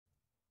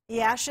The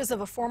ashes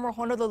of a former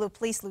Honolulu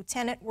police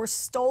lieutenant were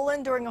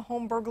stolen during a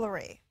home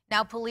burglary.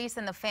 Now police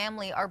and the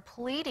family are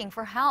pleading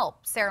for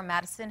help. Sarah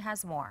Madison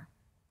has more.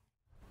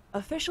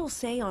 Officials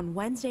say on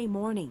Wednesday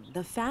morning,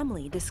 the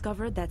family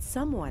discovered that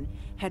someone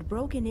had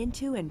broken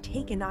into and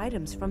taken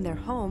items from their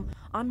home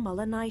on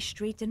Mulanai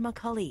Street in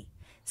McCully.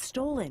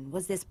 Stolen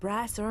was this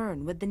brass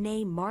urn with the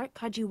name Mark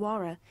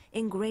Kajiwara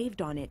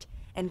engraved on it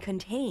and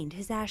contained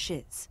his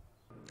ashes.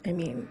 I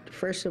mean,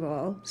 first of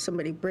all,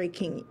 somebody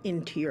breaking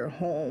into your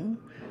home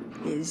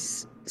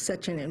is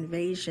such an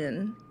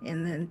invasion,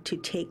 and then to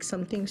take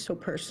something so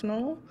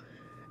personal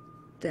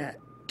that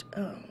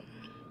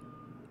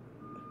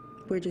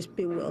we're just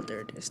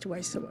bewildered as to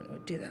why someone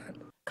would do that.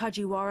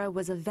 Kajiwara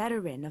was a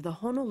veteran of the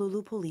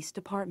Honolulu Police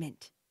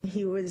Department.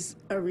 He was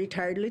a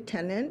retired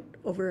lieutenant,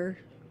 over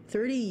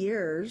 30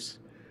 years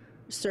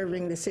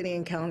serving the city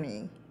and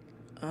county,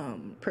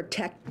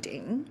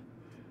 protecting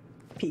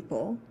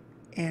people,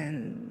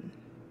 and,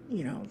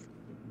 you know,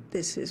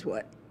 this is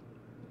what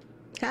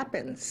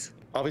happens.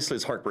 Obviously,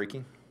 it's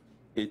heartbreaking.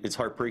 It's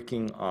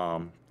heartbreaking,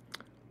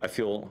 I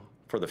feel,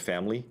 for the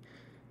family,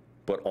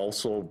 but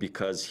also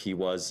because he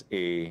was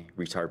a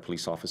retired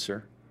police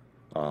officer,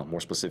 more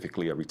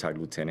specifically a retired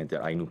lieutenant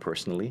that I knew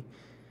personally.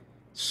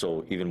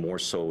 So even more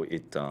so,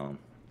 it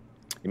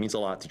means a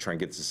lot to try and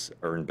get this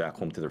urn back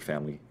home to their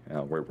family,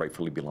 where it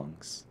rightfully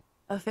belongs.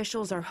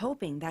 Officials are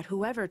hoping that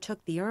whoever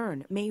took the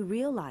urn may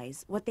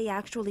realize what they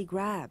actually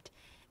grabbed.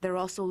 They're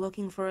also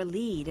looking for a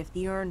lead if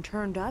the urn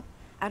turned up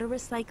at a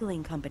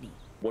recycling company.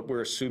 What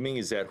we're assuming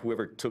is that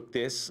whoever took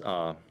this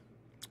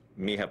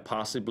may have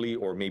possibly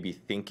or maybe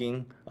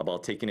thinking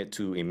about taking it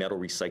to a metal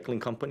recycling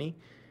company.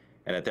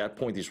 And at that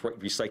point, these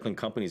recycling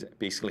companies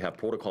basically have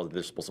protocols that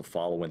they're supposed to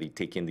follow when they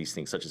take in these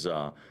things, such as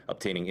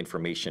obtaining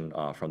information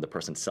from the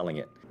person selling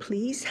it.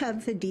 Please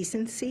have the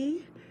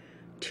decency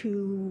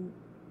to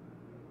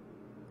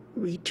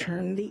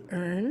return the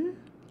urn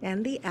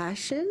and the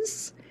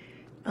ashes.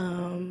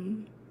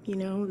 You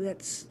know,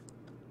 that's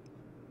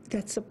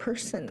a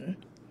person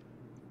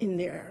in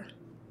there.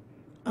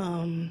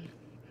 And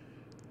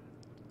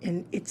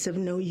it's of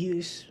no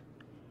use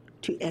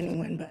to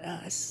anyone but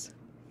us.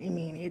 I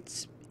mean,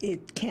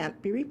 it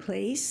can't be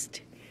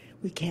replaced.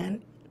 We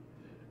can't,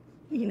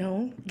 you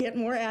know, get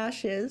more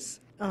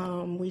ashes.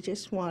 We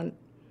just want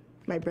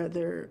my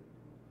brother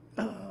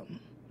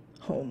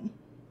home.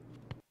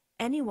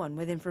 Anyone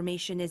with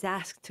information is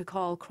asked to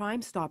call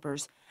Crime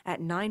Stoppers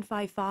at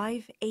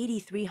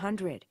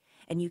 955-8300,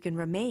 and you can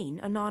remain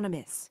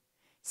anonymous.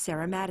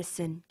 Sarah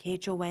Madison,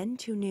 KHON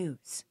 2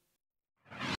 News.